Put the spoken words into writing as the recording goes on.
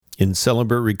In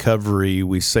Celebrate Recovery,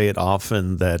 we say it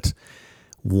often that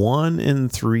 1 in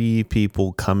 3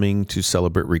 people coming to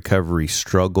Celebrate Recovery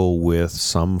struggle with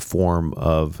some form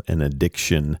of an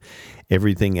addiction.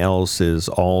 Everything else is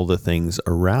all the things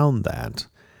around that.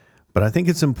 But I think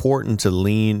it's important to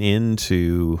lean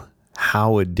into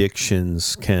how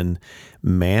addictions can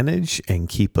manage and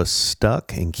keep us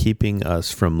stuck and keeping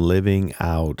us from living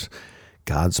out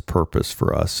God's purpose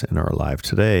for us in our life.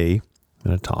 Today, I'm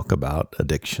going to talk about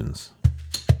addictions.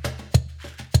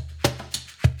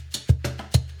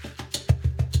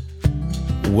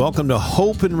 Welcome to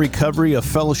Hope and Recovery, a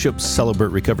Fellowship Celebrate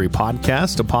Recovery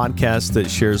podcast, a podcast that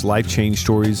shares life change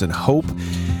stories and hope,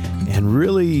 and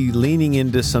really leaning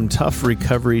into some tough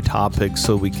recovery topics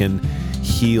so we can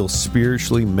heal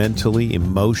spiritually, mentally,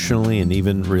 emotionally, and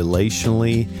even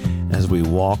relationally as we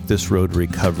walk this road to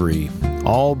recovery.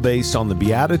 All based on the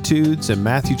Beatitudes and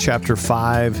Matthew chapter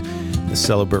 5, the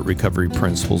Celebrate Recovery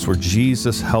principles, where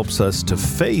Jesus helps us to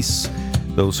face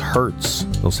those hurts,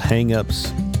 those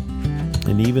hang-ups,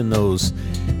 and even those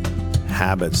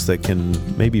habits that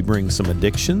can maybe bring some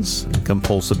addictions and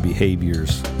compulsive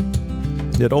behaviors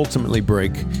that ultimately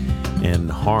break and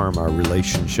harm our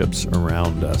relationships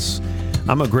around us.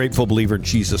 I'm a grateful believer in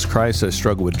Jesus Christ. I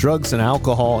struggle with drugs and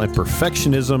alcohol and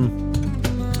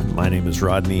perfectionism. My name is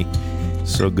Rodney.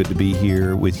 So good to be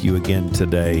here with you again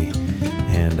today,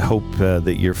 and hope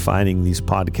that you're finding these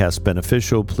podcasts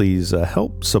beneficial. Please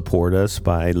help support us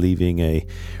by leaving a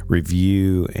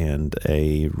review and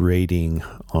a rating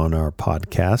on our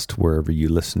podcast, wherever you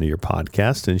listen to your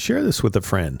podcast, and share this with a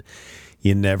friend.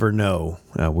 You never know.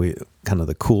 Kind of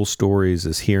the cool stories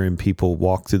is hearing people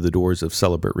walk through the doors of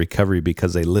Celebrate Recovery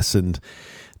because they listened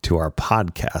to our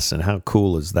podcast. And how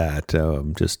cool is that?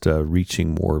 Just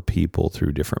reaching more people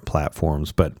through different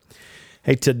platforms. But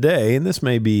hey, today, and this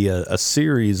may be a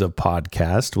series of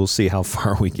podcasts. We'll see how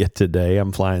far we get today.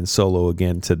 I'm flying solo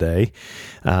again today.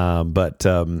 But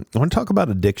I want to talk about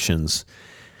addictions.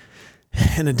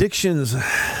 And addictions,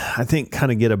 I think,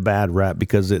 kind of get a bad rap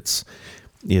because it's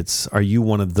are you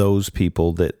one of those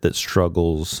people that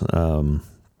struggles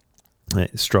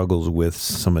with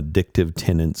some addictive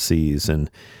tendencies?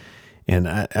 And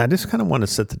I just kind of want to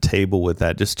set the table with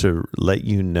that, just to let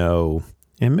you know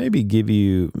and maybe give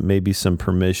you maybe some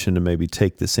permission to maybe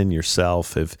take this in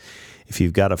yourself. If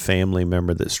you've got a family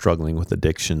member that's struggling with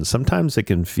addiction, sometimes it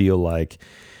can feel like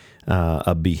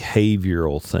a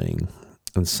behavioral thing.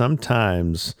 And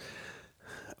sometimes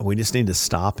we just need to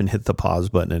stop and hit the pause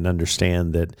button and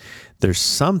understand that there's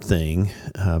something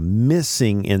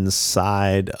missing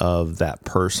inside of that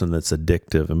person that's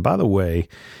addictive. And by the way,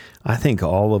 I think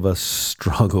all of us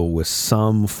struggle with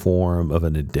some form of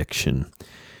an addiction.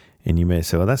 And you may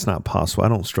say, well, that's not possible. I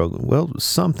don't struggle. Well,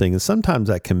 something. And sometimes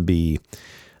that can be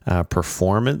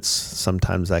performance.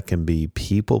 Sometimes that can be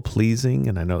people pleasing.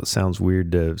 And I know it sounds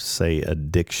weird to say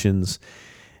addictions.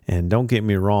 And don't get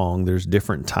me wrong, there's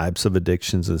different types of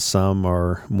addictions, and some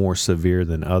are more severe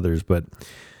than others. But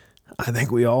I think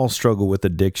we all struggle with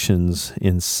addictions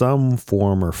in some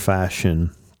form or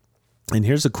fashion. And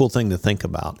here's a cool thing to think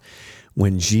about.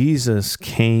 When Jesus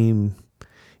came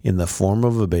in the form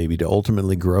of a baby to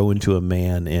ultimately grow into a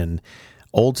man and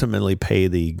ultimately pay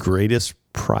the greatest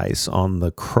price on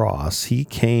the cross, he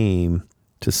came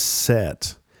to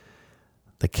set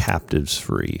the captives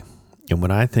free. And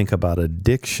when I think about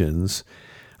addictions,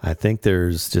 I think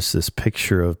there's just this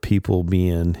picture of people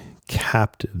being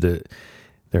captive, that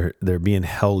they're being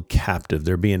held captive,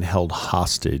 they're being held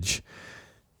hostage.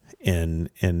 And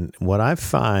what I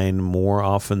find more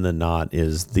often than not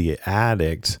is the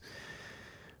addict,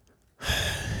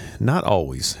 not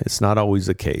always, it's not always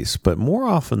the case, but more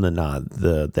often than not,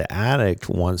 the addict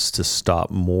wants to stop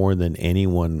more than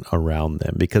anyone around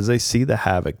them because they see the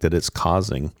havoc that it's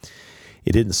causing.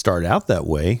 It didn't start out that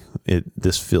way.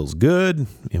 This feels good,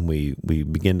 and we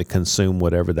begin to consume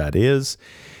whatever that is,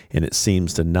 and it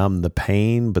seems to numb the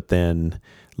pain. But then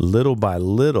little by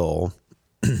little,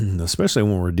 especially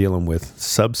when we're dealing with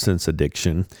substance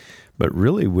addiction, but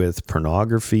really with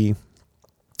pornography,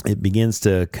 it begins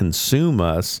to consume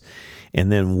us,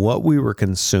 and then what we were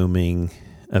consuming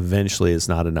eventually is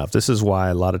not enough. This is why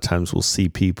a lot of times we'll see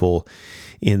people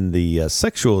in the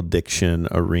sexual addiction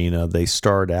arena. They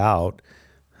start out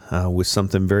with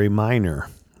something very minor,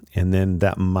 and then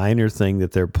that minor thing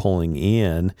that they're pulling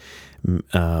in,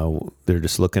 they're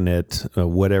just looking at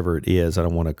whatever it is. I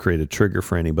don't want to create a trigger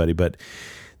for anybody, but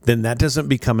then that doesn't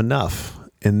become enough,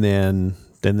 and then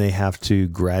they have to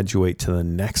graduate to the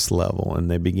next level, and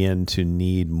they begin to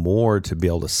need more to be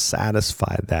able to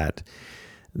satisfy that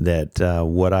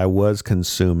what I was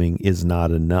consuming is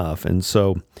not enough. And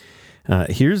so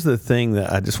Here's the thing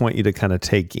that I just want you to kind of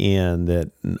take in,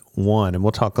 that one, and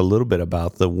we'll talk a little bit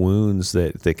about the wounds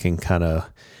that can kind of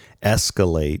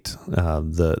escalate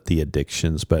the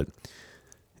addictions. But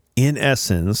in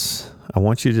essence, I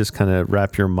want you to just kind of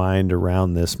wrap your mind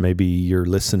around this. Maybe you're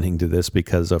listening to this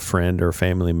because a friend or a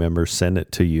family member sent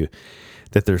it to you,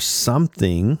 that there's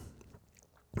something.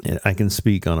 I can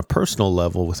speak on a personal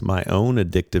level with my own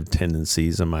addictive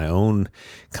tendencies and my own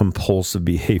compulsive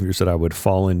behaviors that I would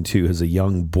fall into as a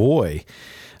young boy.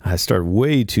 I started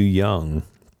way too young,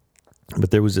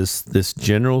 but there was this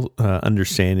general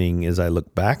understanding as I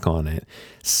look back on it.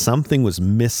 Something was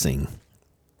missing.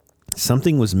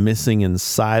 Something was missing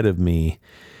inside of me,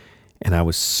 and I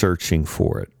was searching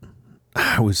for it.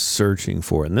 I was searching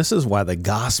for it. And this is why the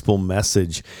gospel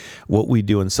message, what we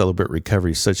do in Celebrate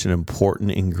Recovery, is such an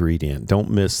important ingredient. Don't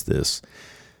miss this.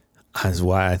 That's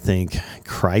why I think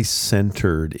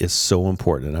Christ-centered is so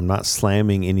important. I'm not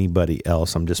slamming anybody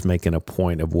else. I'm just making a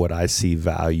point of what I see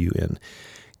value in.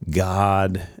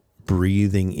 God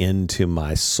breathing into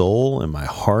my soul and my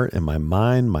heart and my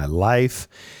mind, my life,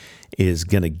 is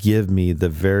going to give me the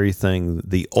very thing,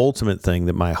 the ultimate thing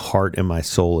that my heart and my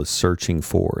soul is searching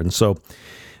for. And so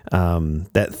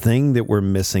that thing that we're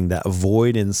missing, that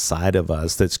void inside of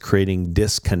us that's creating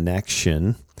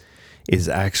disconnection, is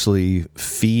actually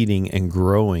feeding and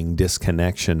growing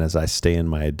disconnection as I stay in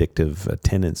my addictive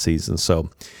tendencies. And so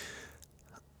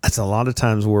that's a lot of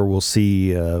times where we'll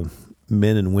see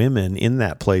men and women in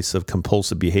that place of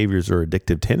compulsive behaviors or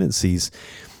addictive tendencies.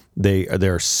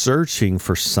 They're searching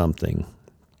for something.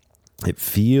 It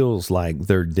feels like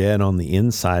they're dead on the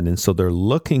inside, and so they're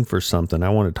looking for something. I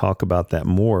want to talk about that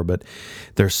more, but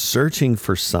they're searching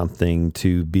for something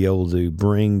to be able to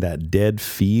bring that dead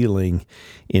feeling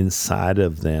inside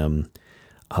of them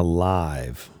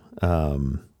alive.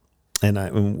 And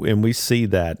we see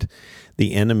that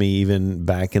the enemy, even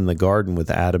back in the garden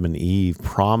with Adam and Eve,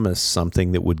 promised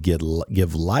something that would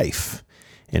give life.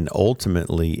 And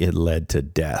ultimately, it led to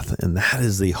death. And that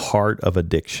is the heart of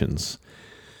addictions.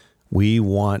 We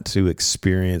want to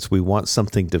experience, we want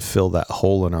something to fill that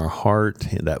hole in our heart,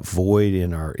 that void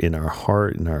in our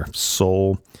heart, in our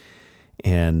soul.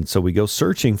 And so we go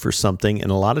searching for something.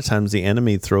 And a lot of times the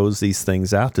enemy throws these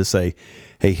things out to say,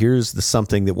 hey, here's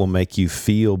something that will make you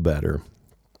feel better.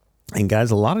 And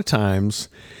guys, a lot of times,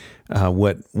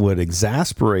 what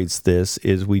exasperates this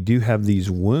is we do have these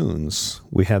wounds.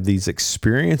 We have these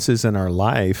experiences in our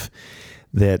life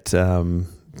that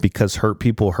because hurt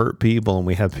people, and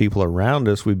we have people around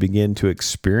us, we begin to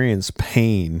experience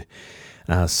pain.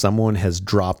 Someone has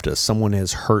dropped us. Someone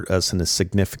has hurt us in a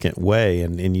significant way.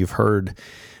 And you've heard,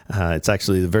 it's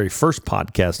actually the very first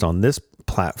podcast on this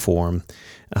platform.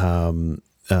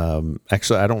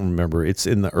 Actually, I don't remember. It's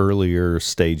in the earlier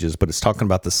stages, but it's talking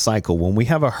about the cycle. When we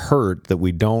have a hurt that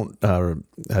we don't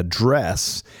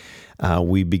address,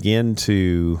 we begin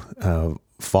to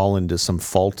fall into some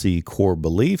faulty core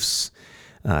beliefs,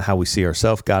 how we see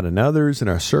ourselves, God, and others, and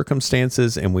our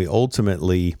circumstances, and we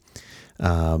ultimately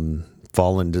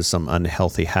fall into some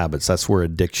unhealthy habits. That's where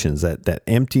addictions, that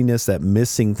emptiness, that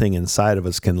missing thing inside of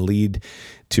us can lead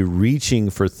to reaching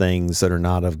for things that are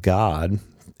not of God,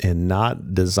 and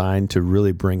not designed to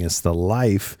really bring us the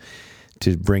life,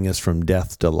 to bring us from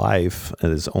death to life,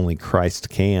 as only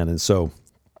Christ can. And so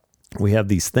we have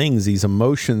these things, these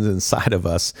emotions inside of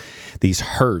us, these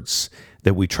hurts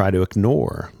that we try to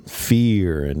ignore,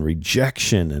 fear and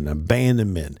rejection and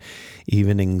abandonment,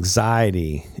 even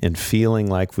anxiety and feeling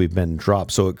like we've been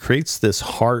dropped. So it creates this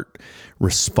heart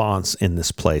response in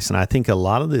this place. And I think a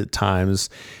lot of the times,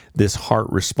 this heart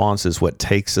response is what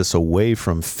takes us away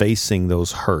from facing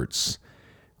those hurts.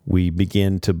 We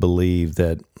begin to believe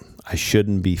that I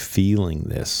shouldn't be feeling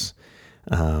this.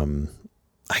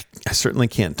 I certainly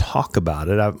can't talk about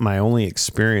it. My only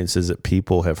experience is that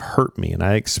people have hurt me, and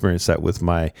I experienced that with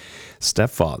my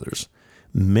stepfathers.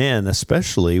 Men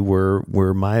especially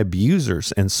were my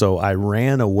abusers, and so I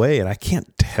ran away, and I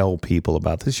can't tell people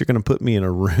about this. You're going to put me in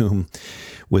a room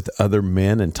with other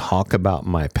men and talk about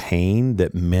my pain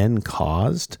that men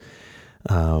caused.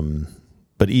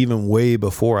 But even way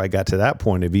before I got to that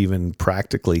point of even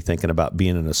practically thinking about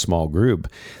being in a small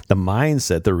group, the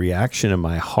mindset, the reaction in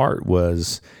my heart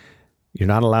was, you're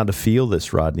not allowed to feel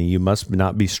this, Rodney. You must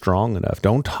not be strong enough.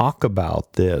 Don't talk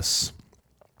about this.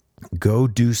 Go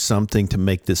do something to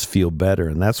make this feel better.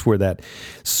 And that's where that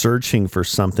searching for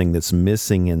something that's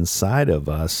missing inside of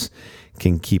us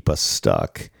can keep us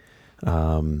stuck.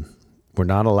 We're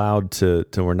not allowed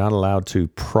to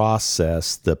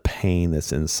process the pain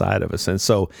that's inside of us. And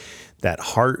so that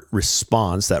heart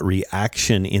response, that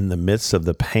reaction in the midst of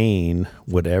the pain,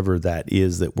 whatever that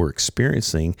is that we're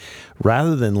experiencing,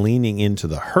 rather than leaning into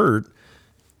the hurt,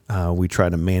 we try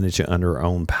to manage it under our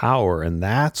own power. And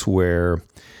that's where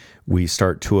we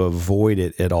start to avoid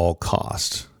it at all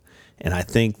costs. And I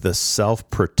think the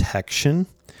self-protection,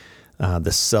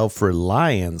 the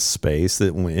self-reliance space,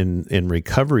 that in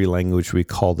recovery language, we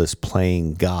call this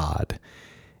playing God.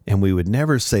 And we would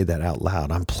never say that out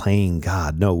loud. I'm playing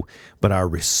God. No, but our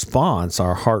response,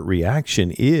 our heart reaction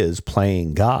is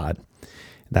playing God.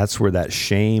 That's where that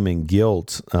shame and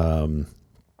guilt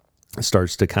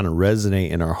starts to kind of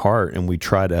resonate in our heart, and we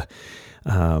try to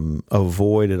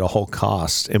avoid at all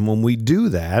costs. And when we do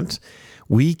that,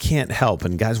 we can't help.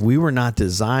 And guys, we were not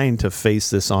designed to face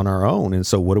this on our own. And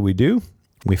so what do?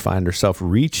 We find ourselves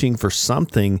reaching for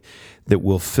something that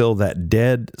will fill that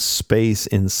dead space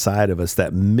inside of us,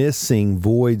 that missing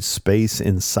void space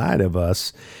inside of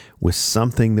us, with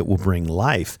something that will bring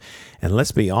life. And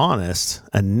let's be honest,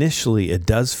 initially it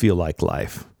does feel like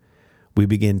life. We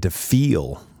begin to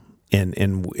feel, and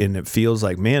it feels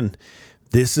like, man,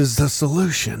 this is the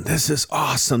solution. This is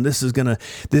awesome. This is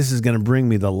gonna bring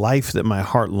me the life that my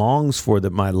heart longs for,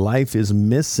 that my life is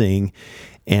missing.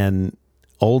 And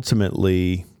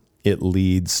ultimately it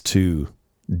leads to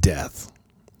death,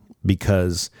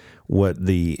 because what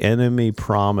the enemy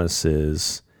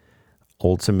promises,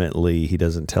 ultimately he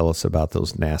doesn't tell us about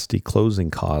those nasty closing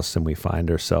costs, and we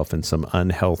find ourselves in some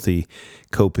unhealthy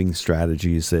coping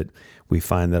strategies that we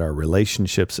find that our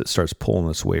relationships, it starts pulling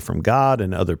us away from God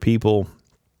and other people.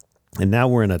 And now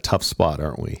we're in a tough spot,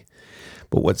 aren't we?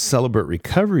 But what Celebrate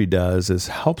Recovery does is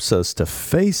helps us to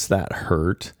face that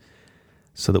hurt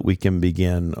so that we can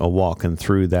begin walking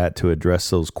through that, to address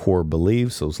those core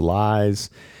beliefs, those lies,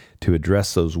 to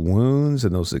address those wounds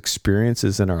and those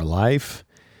experiences in our life,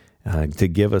 to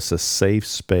give us a safe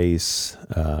space.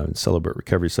 Celebrate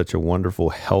Recovery is such a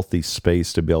wonderful, healthy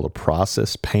space to be able to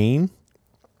process pain,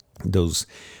 those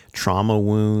trauma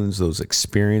wounds, those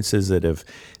experiences that have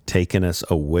taken us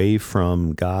away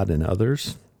from God and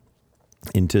others,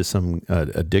 into some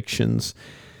addictions,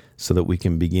 so that we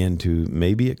can begin to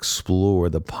maybe explore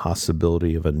the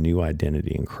possibility of a new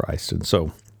identity in Christ. And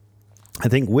so I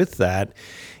think with that,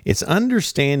 it's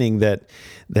understanding that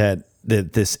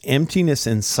this emptiness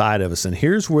inside of us, and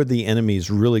here's where the enemy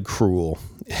is really cruel.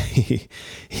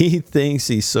 He thinks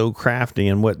he's so crafty,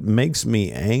 and what makes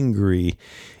me angry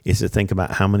is to think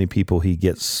about how many people he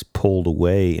gets pulled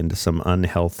away into some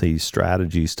unhealthy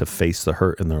strategies to face the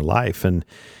hurt in their life. And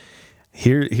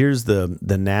here's the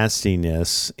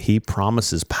nastiness. He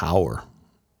promises power.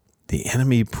 The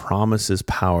enemy promises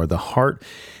power. The heart,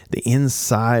 the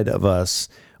inside of us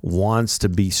wants to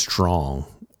be strong.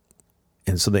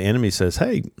 And so the enemy says,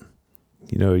 hey,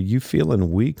 are you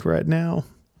feeling weak right now?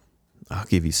 I'll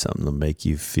give you something to make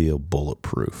you feel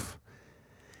bulletproof.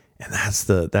 And that's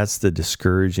the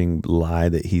discouraging lie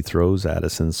that he throws at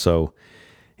us. And so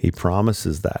he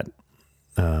promises that.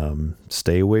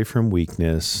 Stay away from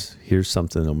weakness. Here's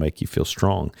something that'll make you feel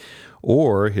strong.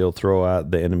 Or he'll throw out,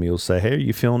 the enemy will say, hey, are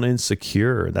you feeling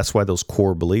insecure? That's why those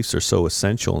core beliefs are so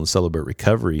essential in Celebrate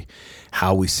Recovery.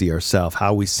 How we see ourselves,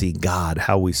 how we see God,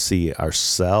 how we see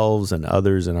ourselves and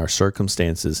others and our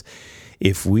circumstances.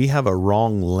 If we have a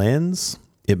wrong lens,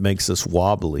 it makes us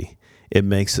wobbly. It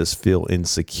makes us feel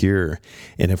insecure.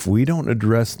 And if we don't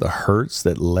address the hurts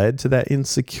that led to that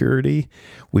insecurity,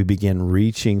 we begin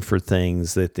reaching for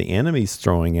things that the enemy's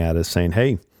throwing at us, saying,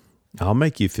 hey, I'll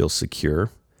make you feel secure.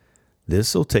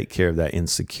 This will take care of that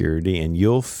insecurity, and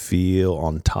you'll feel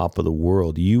on top of the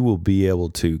world. You will be able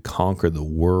to conquer the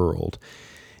world.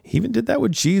 He even did that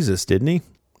with Jesus, didn't he?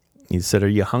 He said, are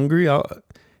you hungry?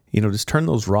 Just turn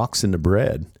those rocks into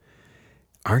bread.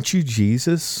 Aren't you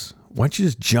Jesus? Why don't you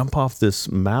just jump off this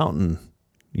mountain?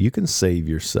 You can save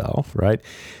yourself, right?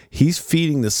 He's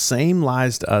feeding the same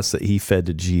lies to us that he fed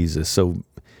to Jesus. So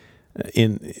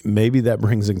maybe that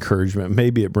brings encouragement.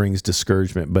 Maybe it brings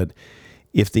discouragement. But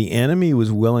if the enemy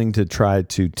was willing to try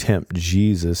to tempt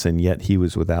Jesus and yet he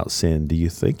was without sin, do you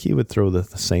think he would throw the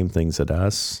same things at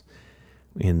us?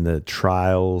 In the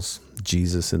trials,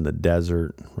 Jesus in the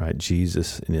desert, right?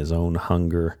 Jesus in his own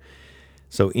hunger.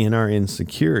 So in our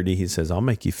insecurity, he says, I'll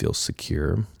make you feel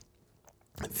secure.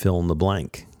 Fill in the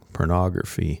blank.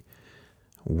 Pornography,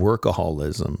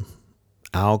 workaholism,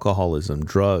 alcoholism,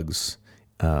 drugs,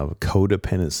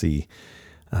 codependency,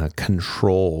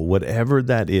 control, whatever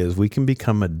that is, we can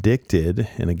become addicted.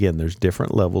 And again, there's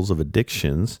different levels of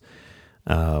addictions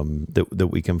that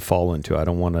we can fall into. I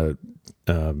don't want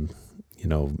to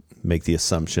make the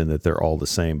assumption that they're all the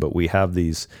same, but we have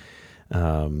these,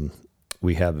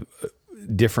 we have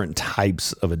different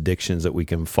types of addictions that we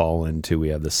can fall into. We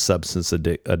have the substance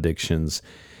addictions,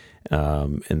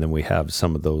 and then we have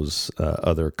some of those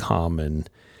other common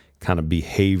kind of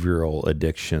behavioral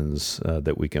addictions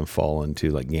that we can fall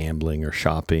into, like gambling or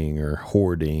shopping or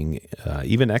hoarding,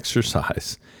 even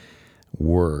exercise,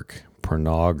 work,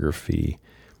 pornography.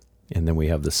 And then we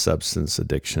have the substance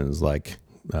addictions like,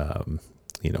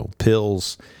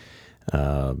 pills,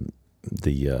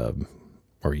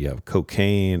 or you have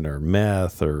cocaine or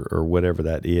meth or whatever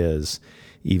that is,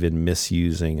 even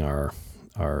misusing our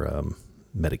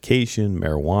medication,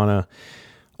 marijuana.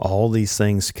 All these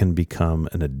things can become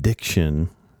an addiction.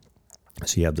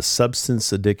 So you have the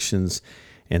substance addictions,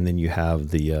 and then you have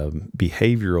the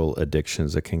behavioral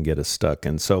addictions that can get us stuck.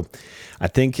 And so I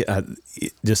think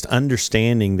just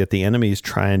understanding that the enemy is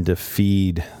trying to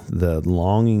feed the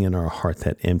longing in our heart,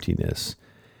 that emptiness.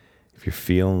 If you're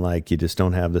feeling like you just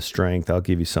don't have the strength, I'll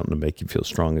give you something to make you feel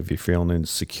strong. If you're feeling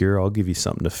insecure, I'll give you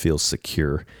something to feel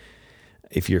secure.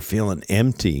 If you're feeling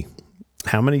empty,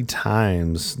 how many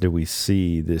times do we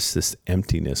see this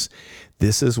emptiness?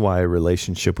 This is why a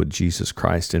relationship with Jesus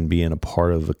Christ and being a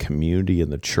part of a community in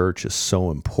the church is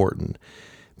so important,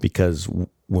 because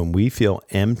when we feel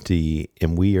empty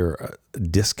and we are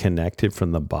disconnected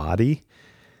from the body,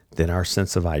 then our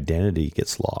sense of identity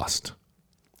gets lost.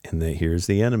 And then here's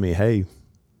the enemy. Hey,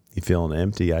 you feeling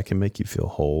empty? I can make you feel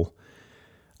whole.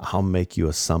 I'll make you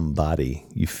a somebody.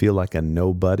 You feel like a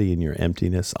nobody in your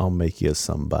emptiness. I'll make you a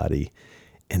somebody.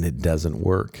 And it doesn't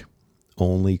work.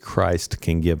 Only Christ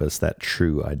can give us that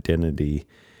true identity.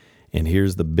 And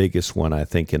here's the biggest one, I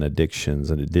think, in addictions,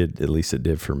 and at least it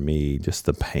did for me, just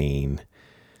the pain.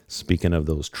 Speaking of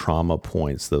those trauma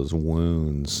points, those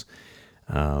wounds,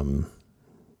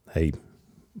 hey,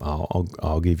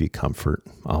 I'll give you comfort.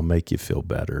 I'll make you feel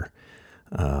better.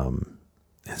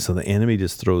 So the enemy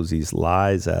just throws these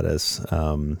lies at us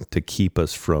to keep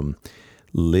us from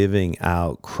living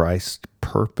out Christ's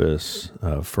purpose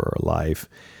for our life.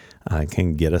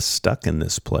 Can get us stuck in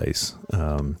this place.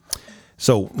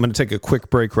 So I'm going to take a quick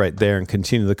break right there and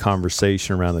continue the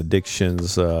conversation around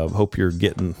addictions. Hope you're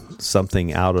getting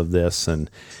something out of this. And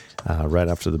right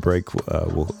after the break,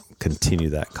 we'll continue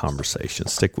that conversation.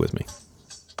 Stick with me.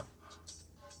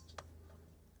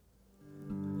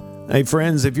 Hey,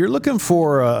 friends, if you're looking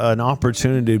for an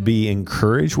opportunity to be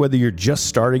encouraged, whether you're just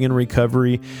starting in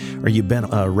recovery or you've been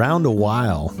around a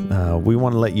while, we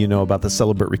want to let you know about the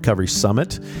Celebrate Recovery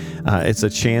Summit. It's a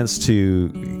chance to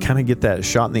kind of get that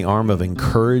shot in the arm of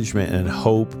encouragement and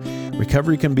hope.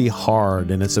 Recovery can be hard,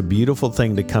 and it's a beautiful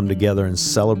thing to come together and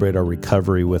celebrate our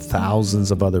recovery with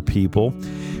thousands of other people.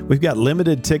 We've got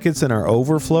limited tickets in our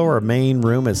overflow. Our main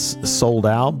room is sold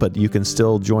out, but you can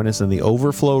still join us in the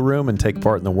overflow room and take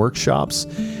part in the workshops.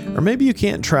 Or maybe you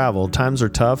can't travel. Times are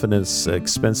tough and it's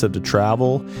expensive to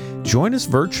travel. Join us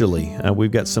virtually.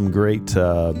 We've got some great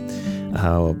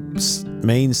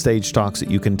main stage talks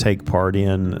that you can take part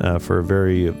in for a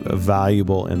very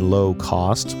valuable and low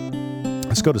cost.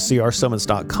 Let's go to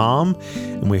crsummits.com,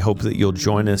 and we hope that you'll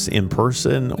join us in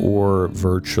person or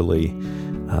virtually.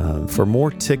 For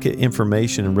more ticket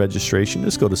information and registration,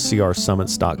 just go to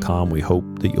crsummits.com. We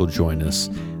hope that you'll join us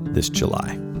this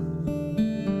July.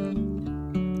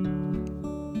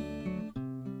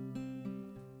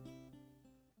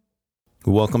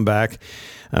 Welcome back.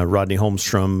 Rodney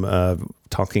Holmstrom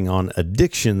talking on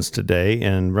addictions today.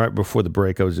 And right before the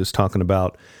break, I was just talking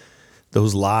about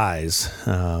those lies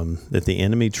that the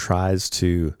enemy tries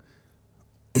to,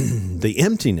 the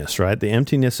emptiness, right? The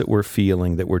emptiness that we're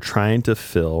feeling, that we're trying to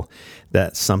fill,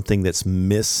 that's something that's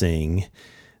missing,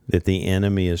 that the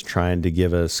enemy is trying to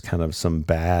give us kind of some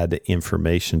bad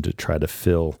information to try to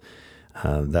fill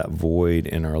that void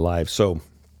in our life. So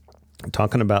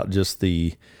talking about just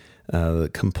the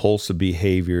compulsive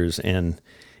behaviors, and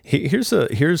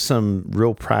here's some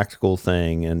real practical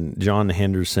thing. And John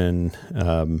Henderson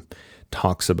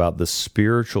talks about the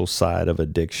spiritual side of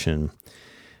addiction.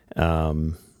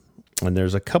 And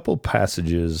there's a couple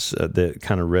passages that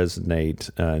kind of resonate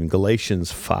in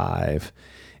Galatians 5.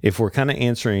 If we're kind of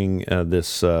answering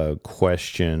this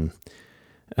question,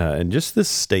 and just this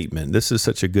statement, this is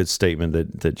such a good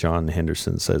statement that John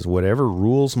Henderson says, "Whatever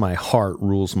rules my heart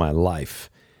rules my life.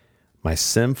 My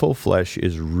sinful flesh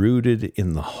is rooted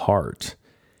in the heart,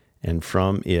 and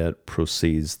from it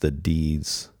proceeds the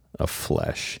deeds of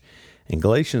flesh." And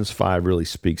Galatians 5 really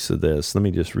speaks to this. Let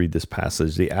me just read this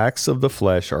passage. "The acts of the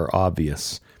flesh are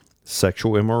obvious: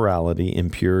 sexual immorality,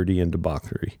 impurity and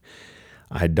debauchery,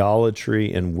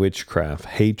 idolatry and witchcraft,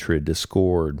 hatred,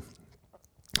 discord,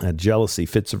 jealousy,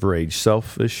 fits of rage,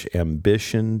 selfish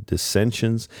ambition,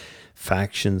 dissensions,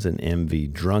 factions and envy,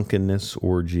 drunkenness,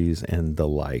 orgies, and the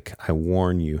like. I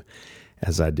warn you,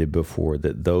 as I did before,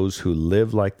 that those who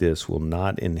live like this will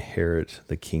not inherit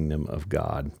the kingdom of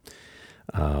God.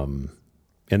 And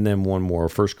then one more,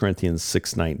 1 Corinthians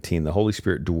 6:19, the Holy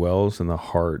Spirit dwells in the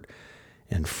heart,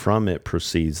 and from it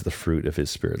proceeds the fruit of his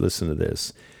Spirit. Listen to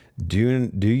this. Do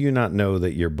you not know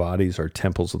that your bodies are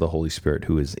temples of the Holy Spirit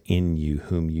who is in you,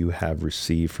 whom you have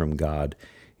received from God?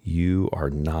 You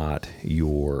are not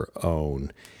your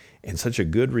own. And such a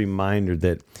good reminder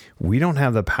that we don't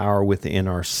have the power within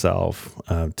ourselves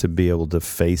to be able to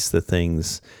face the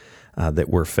things that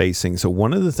we're facing. So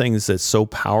one of the things that's so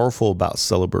powerful about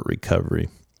Celebrate Recovery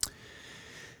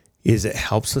is it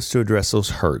helps us to address those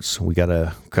hurts. We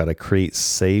gotta create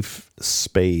safe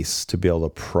space to be able to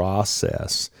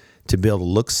process, to be able to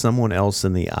look someone else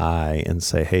in the eye and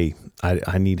say, hey,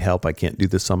 I need help. I can't do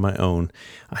this on my own.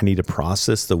 I need to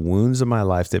process the wounds of my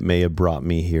life that may have brought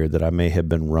me here, that I may have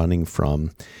been running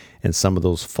from, and some of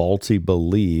those faulty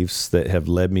beliefs that have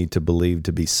led me to believe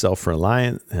to be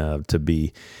self-reliant,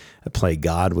 to play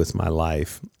God with my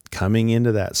life. Coming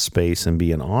into that space and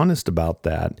being honest about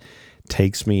that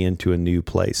takes me into a new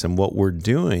place. And what we're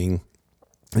doing,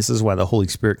 this is why the Holy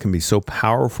Spirit can be so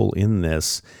powerful in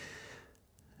this,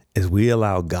 is we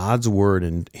allow God's word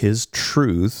and his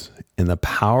truth and the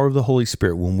power of the Holy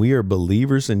Spirit. When we are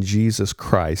believers in Jesus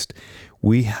Christ,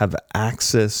 we have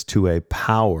access to a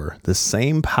power, the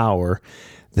same power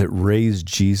that raised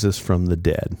Jesus from the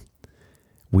dead.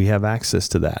 We have access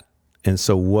to that. And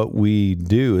so what we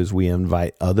do is we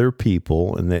invite other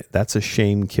people, and that's a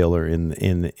shame killer in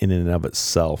and of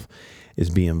itself, is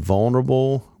being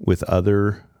vulnerable with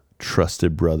other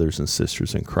trusted brothers and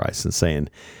sisters in Christ and saying,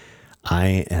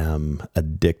 I am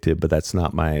addicted, but that's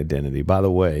not my identity. By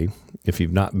the way, if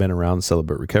you've not been around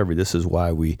Celebrate Recovery, this is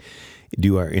why we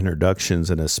do our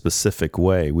introductions in a specific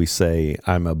way. We say,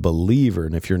 I'm a believer,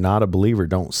 and if you're not a believer,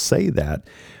 don't say that.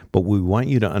 But we want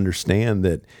you to understand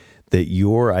that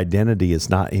your identity is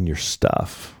not in your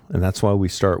stuff. And that's why we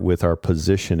start with our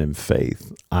position in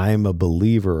faith. I'm a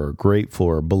believer or grateful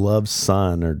or beloved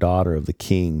son or daughter of the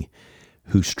King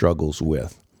who struggles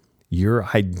with. Your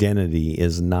identity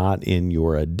is not in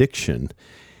your addiction.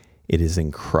 It is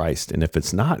in Christ. And if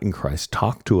it's not in Christ,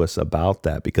 talk to us about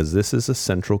that, because this is a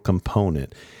central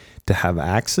component to have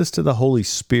access to the Holy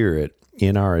Spirit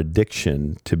in our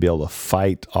addiction, to be able to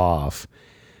fight off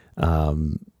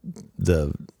the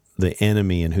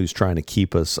enemy and who's trying to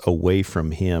keep us away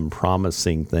from him,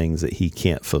 promising things that he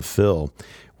can't fulfill.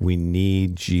 We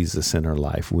need Jesus in our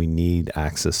life. We need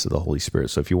access to the Holy Spirit.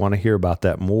 So if you want to hear about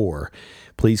that more,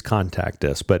 please contact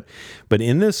us. But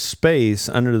in this space,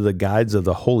 under the guides of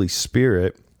the Holy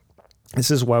Spirit,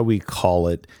 this is why we call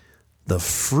it the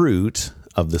fruit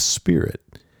of the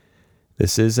Spirit.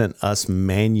 This isn't us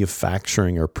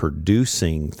manufacturing or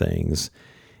producing things.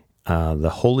 The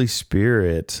Holy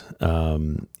Spirit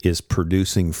is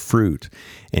producing fruit.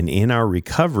 And in our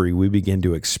recovery, we begin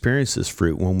to experience this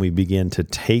fruit when we begin to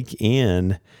take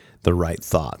in the right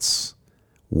thoughts.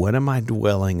 What am I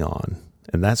dwelling on?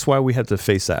 And that's why we have to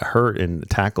face that hurt and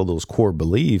tackle those core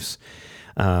beliefs,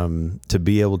 to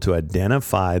be able to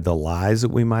identify the lies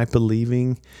that we might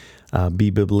be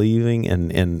believing,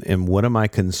 and what am I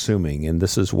consuming? And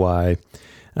this is why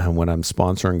when I'm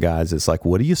sponsoring guys, it's like,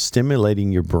 what are you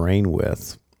stimulating your brain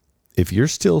with? If you're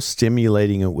still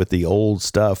stimulating it with the old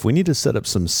stuff, we need to set up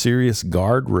some serious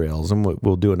guardrails, and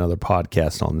we'll do another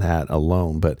podcast on that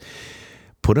alone. But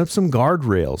put up some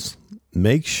guardrails.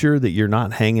 Make sure that you're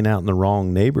not hanging out in the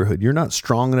wrong neighborhood. You're not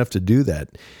strong enough to do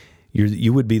that.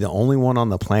 You would be the only one on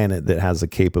the planet that has the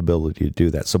capability to do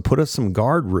that. So put up some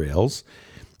guardrails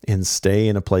and stay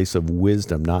in a place of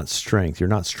wisdom, not strength. You're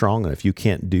not strong enough. You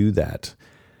can't do that.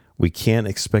 We can't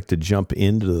expect to jump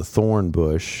into the thorn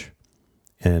bush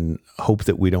and hope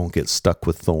that we don't get stuck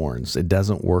with thorns. It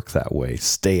doesn't work that way.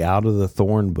 Stay out of the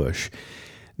thorn bush.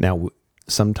 Now,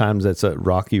 sometimes that's a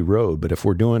rocky road, but if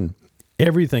we're doing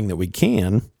everything that we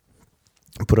can,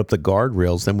 put up the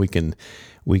guardrails, then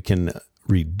we can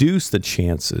reduce the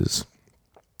chances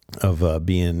of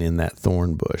being in that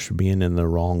thorn bush, being in the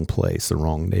wrong place, the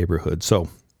wrong neighborhood. So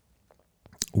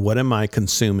what am I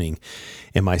consuming?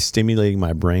 Am I stimulating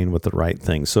my brain with the right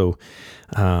thing? So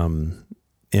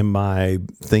am I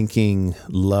thinking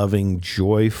loving,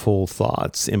 joyful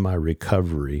thoughts in my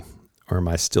recovery? Or am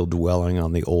I still dwelling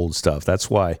on the old stuff? That's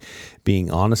why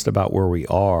being honest about where we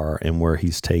are and where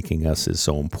he's taking us is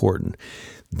so important.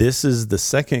 This is the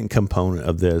second component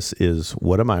of this, is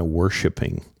what am I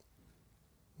worshiping?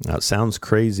 Now, it sounds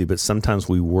crazy, but sometimes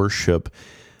we worship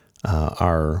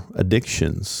our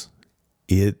addictions,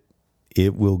 it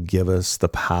will give us the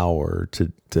power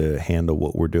to handle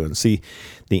what we're doing. See,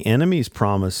 the enemy's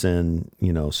promising,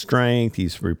 strength.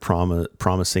 He's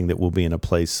promising that we'll be in a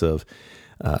place of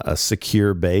a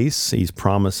secure base. He's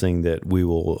promising that we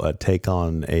will take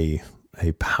on a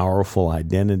powerful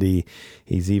identity.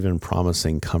 He's even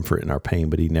promising comfort in our pain,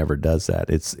 but he never does that.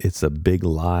 It's a big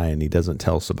lie, and he doesn't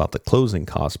tell us about the closing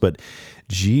costs. But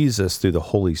Jesus, through the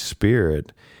Holy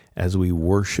Spirit, as we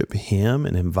worship him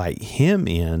and invite him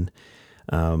in,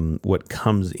 what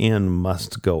comes in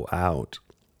must go out.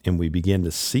 And we begin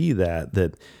to see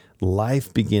that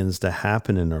life begins to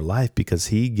happen in our life because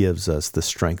he gives us the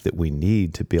strength that we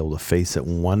need to be able to face it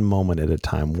one moment at a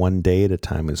time, one day at a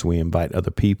time. As we invite other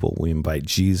people, we invite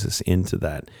Jesus into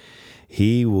that.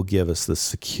 He will give us the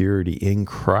security in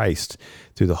Christ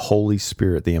through the Holy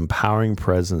Spirit, the empowering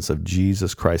presence of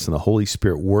Jesus Christ and the Holy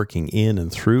Spirit working in and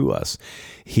through us.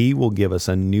 He will give us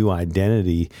a new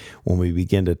identity when we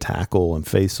begin to tackle and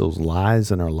face those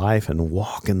lies in our life and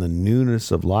walk in the newness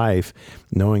of life,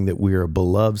 knowing that we are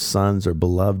beloved sons or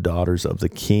beloved daughters of the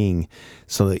King,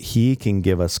 so that he can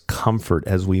give us comfort.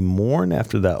 As we mourn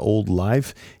after that old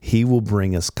life, he will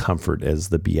bring us comfort, as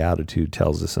the Beatitude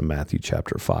tells us in Matthew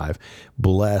chapter 5.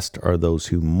 Blessed are those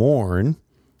who mourn,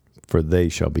 for they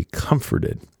shall be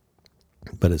comforted.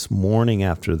 But it's mourning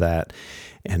after that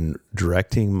and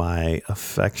directing my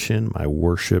affection, my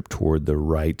worship toward the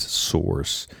right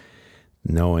source,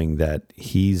 knowing that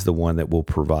he's the one that will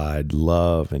provide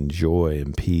love and joy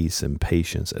and peace and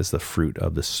patience as the fruit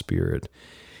of the Spirit.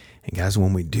 And guys,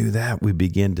 when we do that, we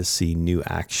begin to see new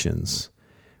actions.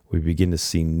 We begin to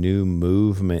see new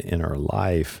movement in our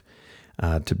life,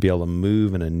 to be able to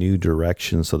move in a new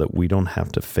direction so that we don't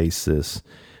have to face this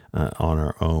on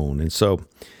our own. And so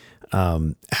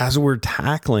as we're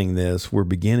tackling this, we're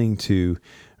beginning to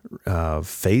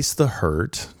face the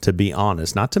hurt, to be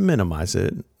honest, not to minimize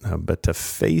it, but to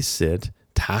face it,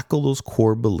 tackle those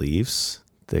core beliefs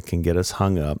that can get us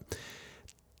hung up,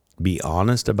 be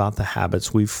honest about the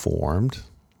habits we've formed,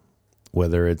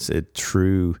 whether it's a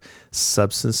true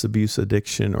substance abuse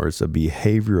addiction or it's a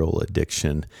behavioral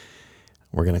addiction.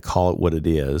 We're going to call it what it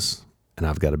is. And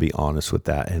I've got to be honest with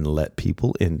that and let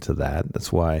people into that.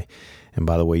 That's why, and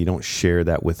by the way, you don't share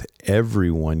that with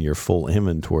everyone, your full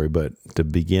inventory, but to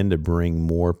begin to bring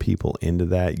more people into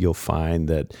that, you'll find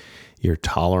that your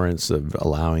tolerance of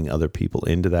allowing other people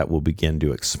into that will begin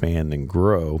to expand and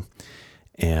grow.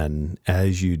 And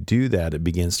as you do that, it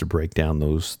begins to break down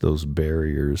those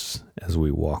barriers as we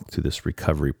walk through this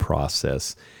recovery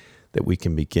process, that we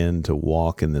can begin to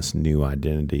walk in this new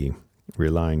identity,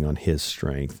 relying on his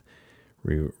strength,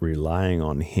 relying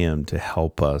on him to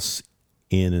help us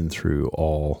in and through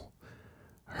all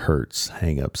hurts,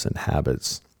 hang-ups, and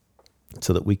habits,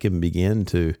 so that we can begin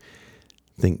to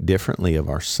think differently of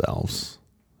ourselves,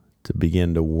 to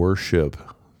begin to worship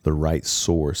the right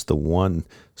source, the one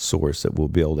source that will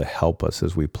be able to help us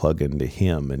as we plug into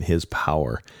him and his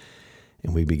power,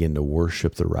 and we begin to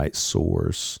worship the right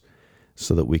source,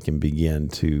 so that we can begin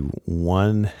to,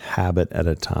 one habit at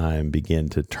a time, begin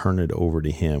to turn it over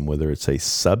to him, whether it's a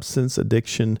substance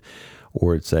addiction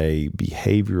or it's a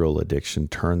behavioral addiction,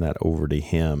 turn that over to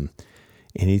him.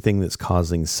 Anything that's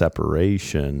causing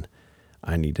separation,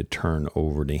 I need to turn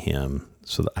over to him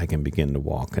so that I can begin to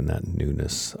walk in that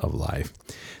newness of life.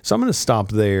 So I'm going to stop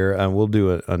there, and we'll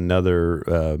do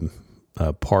another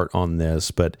part on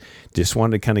this, but just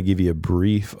wanted to kind of give you a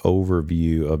brief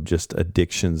overview of just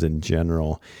addictions in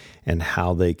general and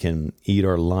how they can eat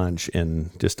our lunch, and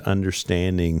just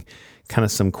understanding kind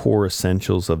of some core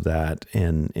essentials of that,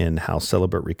 and how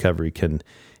Celebrate Recovery can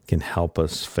help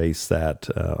us face that.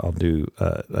 I'll do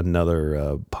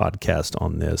another podcast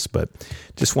on this, but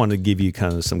just wanted to give you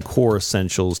kind of some core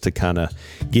essentials to kind of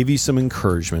give you some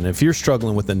encouragement. If you're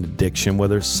struggling with an addiction,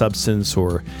 whether it's substance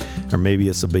or maybe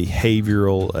it's a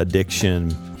behavioral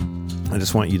addiction, I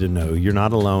just want you to know you're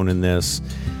not alone in this.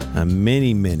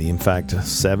 Many, in fact,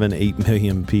 7-8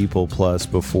 million people plus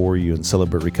before you in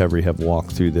Celebrate Recovery have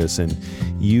walked through this, and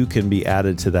you can be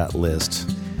added to that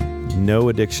list. No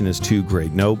addiction is too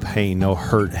great. No pain, no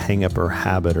hurt, hang-up, or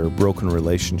habit, or broken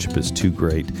relationship is too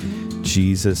great.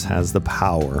 Jesus has the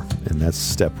power, and that's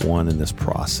step one in this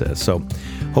process. So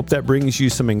hope that brings you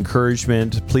some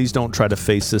encouragement. Please don't try to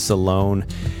face this alone.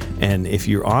 And if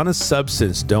you're on a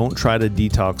substance, don't try to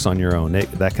detox on your own.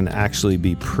 That can actually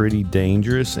be pretty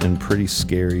dangerous and pretty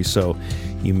scary. So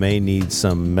you may need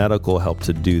some medical help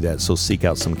to do that. So seek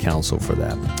out some counsel for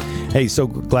that. Hey, so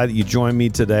glad that you joined me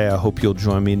today. I hope you'll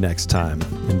join me next time.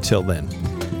 Until then,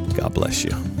 God bless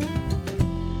you.